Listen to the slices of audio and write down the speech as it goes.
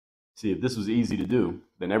See, if this was easy to do,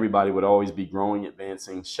 then everybody would always be growing,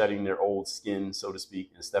 advancing, shedding their old skin, so to speak,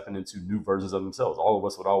 and stepping into new versions of themselves. All of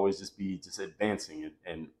us would always just be just advancing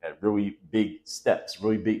and at really big steps,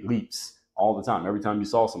 really big leaps all the time. Every time you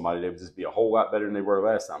saw somebody, they would just be a whole lot better than they were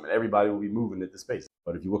last time, and everybody would be moving at the pace.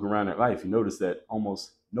 But if you look around at life, you notice that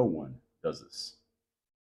almost no one does this.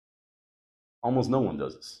 Almost no one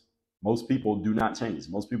does this. Most people do not change.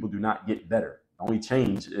 Most people do not get better. The only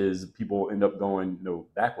change is people end up going,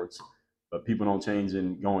 backwards, but people don't change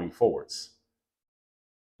in going forwards.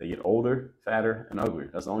 They get older, fatter, and uglier.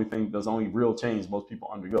 That's the only thing. That's the only real change most people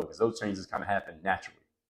undergo, because those changes kind of happen naturally.